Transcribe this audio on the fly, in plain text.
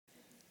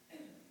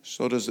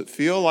So does it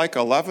feel like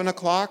 11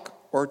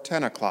 o'clock or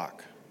 10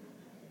 o'clock?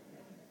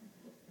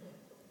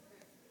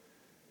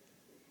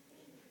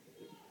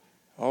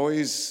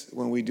 Always,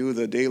 when we do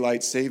the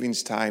daylight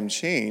savings time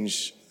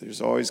change, there's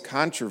always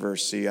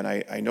controversy. And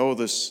I know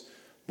this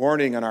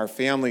morning in our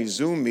family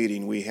Zoom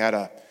meeting, we had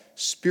a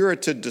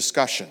spirited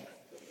discussion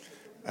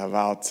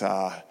about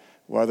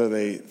whether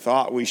they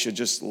thought we should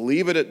just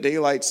leave it at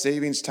daylight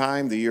savings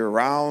time the year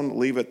round,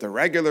 leave it the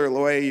regular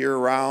way year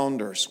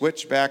round, or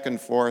switch back and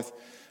forth.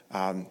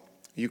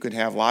 You can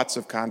have lots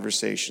of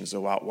conversations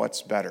about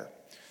what's better.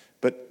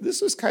 But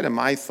this is kind of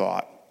my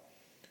thought.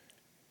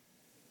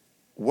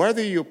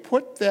 Whether you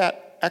put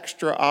that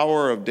extra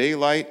hour of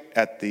daylight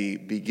at the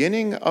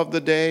beginning of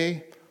the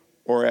day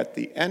or at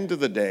the end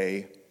of the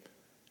day,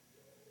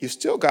 you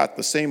still got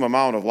the same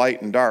amount of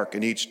light and dark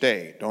in each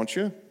day, don't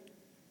you?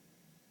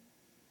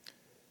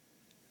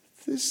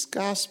 This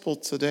gospel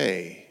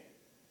today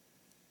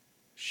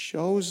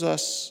shows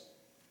us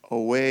a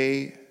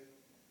way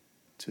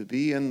to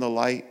be in the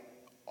light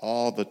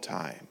all the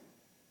time.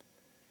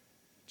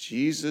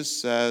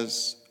 Jesus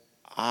says,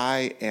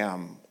 I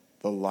am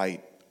the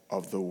light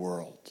of the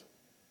world.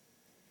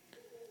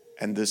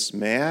 And this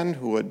man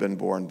who had been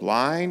born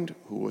blind,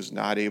 who was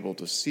not able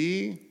to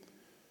see,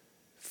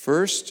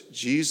 first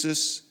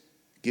Jesus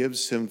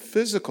gives him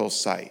physical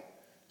sight,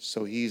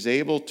 so he's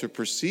able to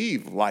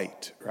perceive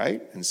light,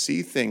 right? And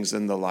see things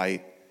in the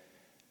light.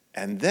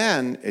 And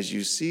then, as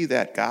you see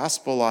that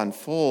gospel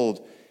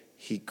unfold,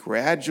 he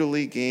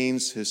gradually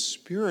gains his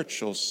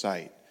spiritual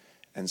sight.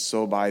 And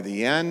so by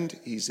the end,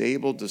 he's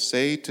able to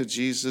say to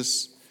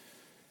Jesus,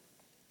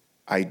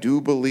 I do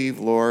believe,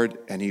 Lord,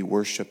 and he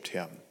worshiped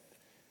him.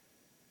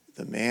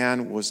 The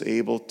man was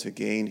able to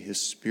gain his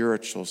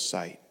spiritual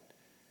sight.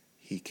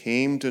 He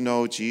came to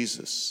know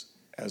Jesus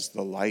as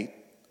the light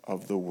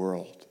of the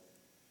world.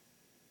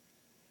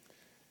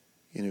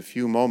 In a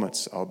few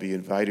moments, I'll be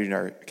inviting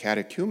our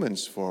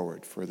catechumens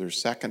forward for their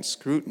second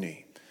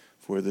scrutiny,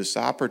 for this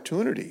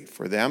opportunity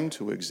for them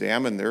to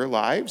examine their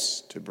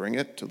lives, to bring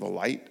it to the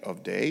light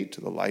of day,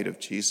 to the light of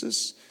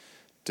Jesus,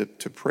 to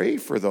pray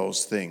for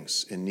those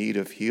things in need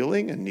of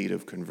healing, in need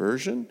of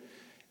conversion,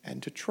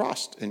 and to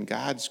trust in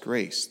God's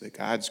grace, that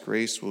God's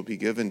grace will be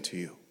given to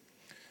you.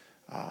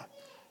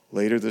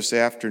 Later this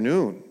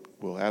afternoon,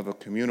 we'll have a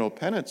communal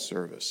penance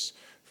service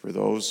for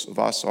those of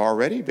us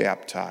already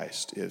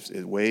baptized,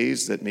 in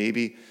ways that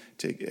maybe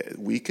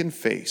we can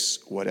face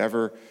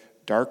whatever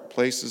dark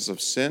places of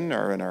sin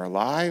are in our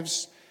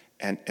lives,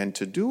 and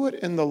to do it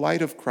in the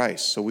light of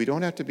Christ, so we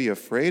don't have to be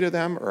afraid of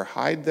them or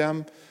hide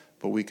them,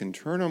 but we can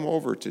turn them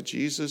over to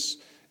Jesus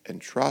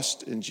and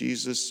trust in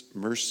Jesus'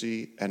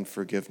 mercy and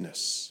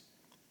forgiveness.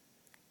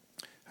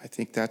 I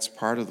think that's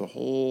part of the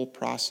whole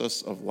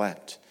process of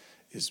Lent,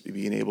 is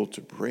being able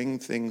to bring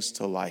things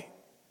to light.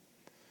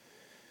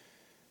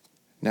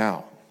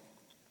 Now,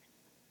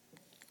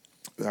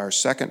 our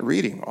second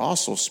reading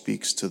also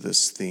speaks to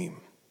this theme.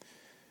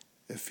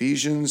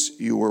 Ephesians,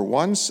 you were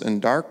once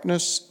in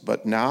darkness,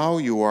 but now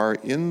you are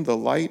in the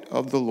light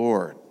of the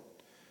Lord.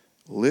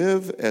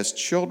 Live as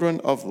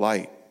children of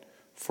light,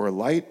 for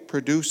light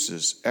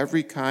produces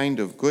every kind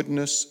of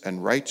goodness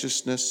and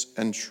righteousness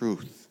and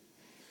truth.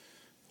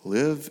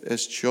 Live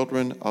as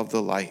children of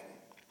the light.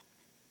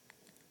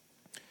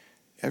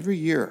 Every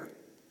year,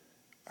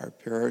 our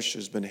parish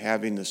has been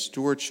having the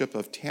Stewardship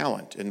of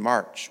Talent in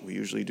March. We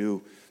usually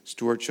do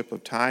Stewardship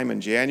of Time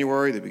in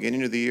January, the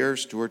beginning of the year,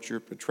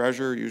 Stewardship of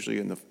Treasure, usually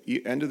in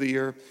the end of the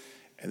year,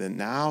 and then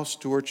now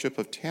Stewardship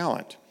of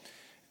Talent.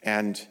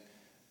 And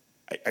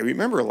I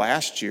remember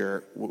last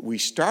year, we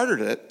started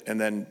it,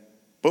 and then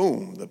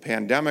boom, the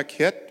pandemic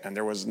hit, and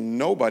there was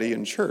nobody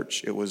in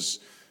church. It was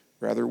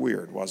rather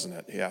weird, wasn't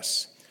it?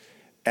 Yes.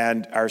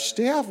 And our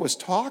staff was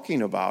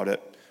talking about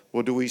it.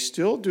 Well, do we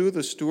still do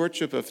the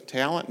Stewardship of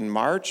Talent in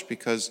March?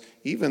 Because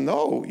even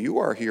though you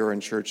are here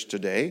in church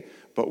today,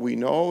 but we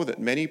know that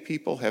many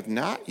people have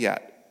not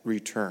yet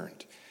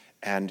returned.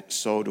 And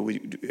so do we,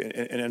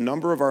 in a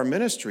number of our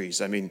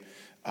ministries, I mean,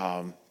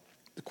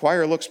 the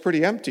choir looks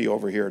pretty empty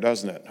over here,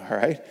 doesn't it? All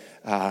right.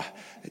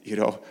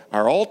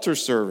 Our altar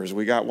servers,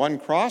 we got one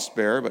cross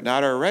bearer, but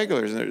not our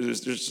regulars. And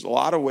there's a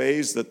lot of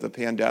ways that the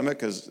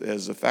pandemic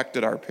has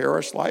affected our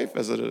parish life,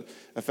 as it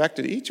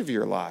affected each of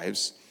your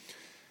lives.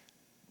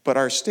 But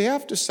our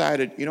staff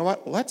decided, you know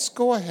what, let's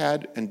go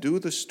ahead and do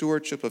the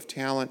Stewardship of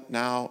Talent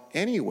now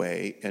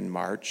anyway in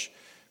March,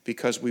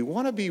 because we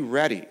want to be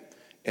ready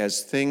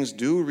as things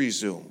do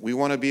resume. We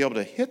want to be able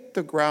to hit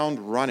the ground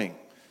running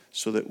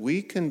so that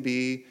we can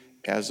be,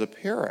 as a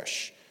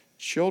parish,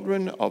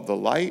 children of the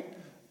light,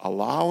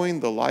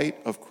 allowing the light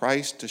of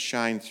Christ to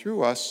shine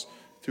through us,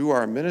 through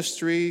our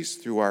ministries,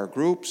 through our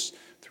groups,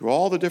 through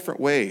all the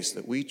different ways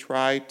that we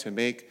try to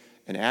make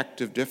an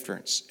active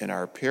difference in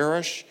our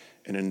parish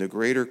and in the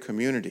greater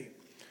community.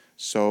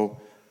 So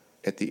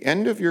at the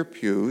end of your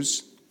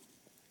pews,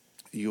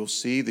 you'll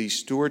see the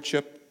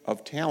Stewardship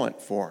of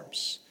Talent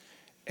forms.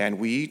 And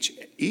we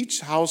each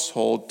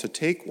household to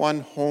take one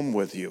home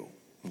with you,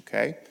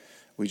 okay?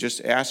 We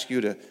just ask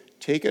you to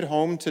take it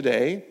home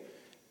today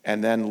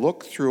and then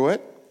look through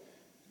it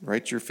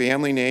Write your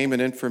family name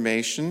and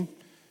information.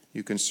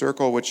 You can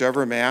circle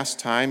whichever Mass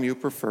time you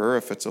prefer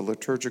if it's a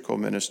liturgical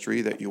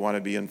ministry that you want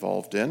to be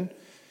involved in.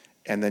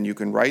 And then you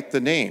can write the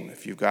name.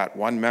 If you've got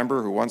one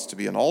member who wants to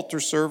be an altar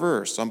server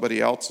or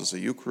somebody else is a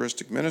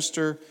Eucharistic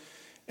minister,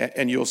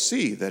 and you'll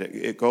see that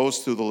it goes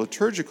through the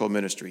liturgical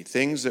ministry,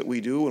 things that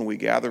we do when we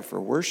gather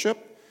for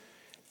worship,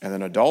 and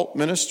then adult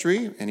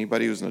ministry,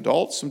 anybody who's an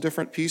adult, some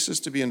different pieces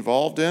to be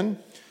involved in,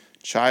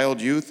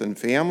 child, youth, and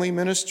family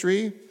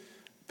ministry,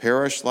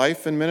 parish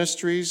life and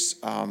ministries.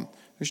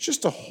 There's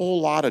just a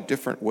whole lot of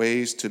different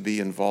ways to be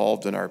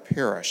involved in our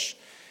parish.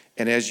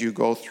 And as you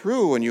go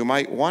through, and you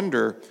might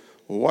wonder,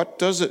 what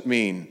does it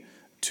mean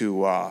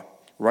to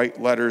write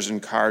letters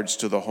and cards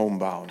to the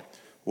homebound?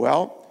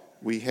 Well,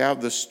 we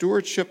have the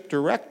stewardship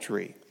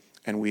directory,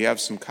 and we have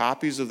some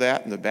copies of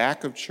that in the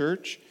back of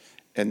church,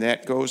 and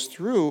that goes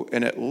through,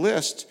 and it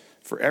lists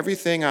for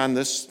everything on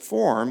this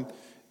form,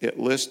 it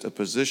lists a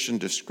position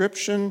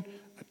description,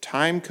 a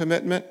time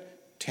commitment,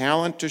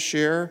 talent to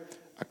share,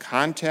 a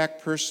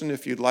contact person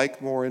if you'd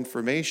like more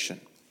information.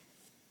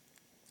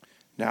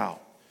 Now,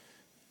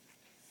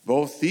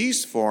 both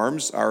these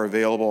forms are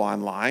available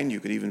online. You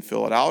could even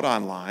fill it out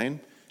online.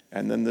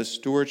 And then the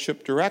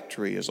stewardship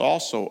directory is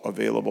also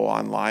available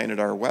online at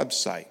our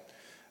website.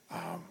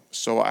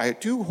 So I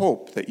do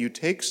hope that you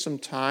take some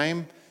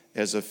time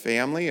as a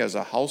family, as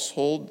a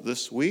household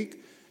this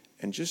week,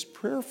 and just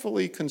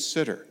prayerfully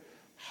consider,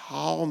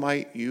 how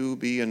might you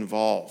be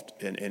involved?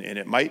 And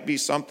it might be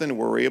something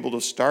we're able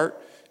to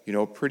start,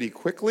 pretty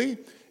quickly.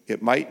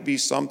 It might be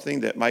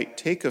something that might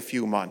take a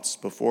few months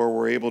before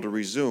we're able to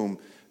resume.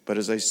 But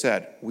as I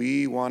said,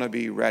 we want to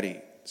be ready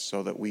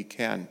so that we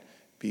can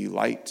be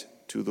light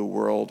to the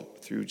world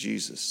through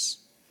Jesus.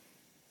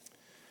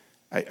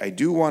 I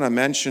do want to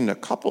mention a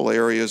couple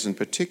areas in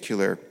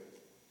particular.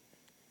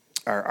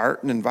 Our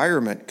Art and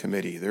Environment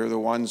Committee, they're the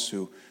ones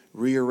who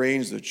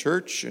rearrange the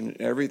church and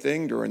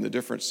everything during the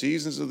different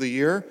seasons of the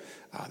year.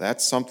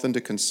 That's something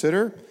to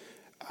consider.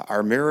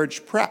 Our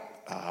marriage prep,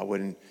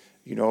 when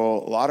a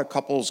lot of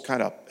couples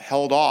kind of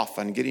held off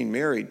on getting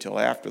married till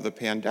after the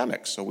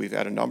pandemic. So we've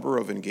had a number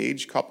of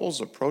engaged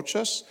couples approach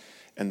us,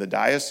 and the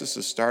diocese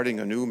is starting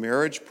a new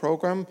marriage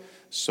program.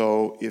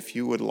 So if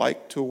you would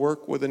like to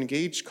work with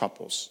engaged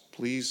couples,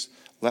 please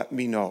let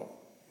me know,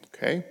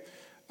 okay?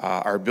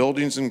 Our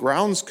Buildings and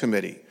Grounds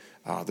Committee,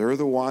 they're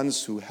the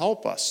ones who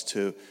help us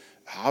to,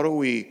 how do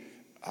we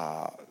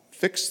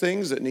fix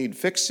things that need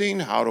fixing?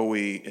 How do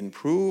we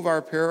improve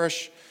our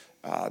parish?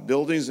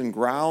 Buildings and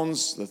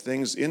grounds, the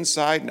things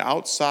inside and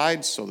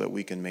outside, so that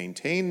we can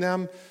maintain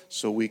them,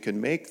 so we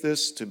can make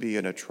this to be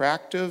an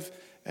attractive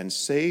and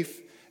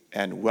safe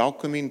and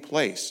welcoming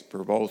place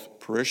for both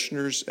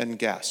parishioners and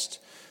guests.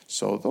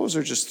 So those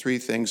are just three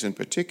things in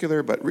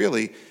particular, but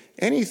really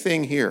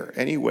anything here,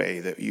 any way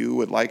that you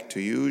would like to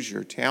use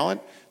your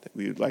talent, that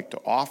we would like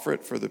to offer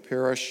it for the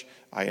parish,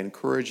 I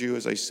encourage you,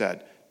 as I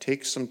said,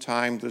 take some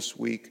time this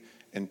week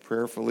and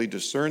prayerfully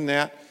discern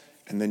that.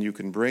 And then you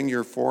can bring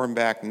your form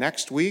back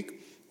next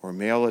week or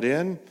mail it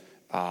in,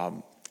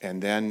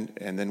 and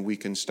then we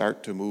can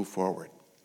start to move forward.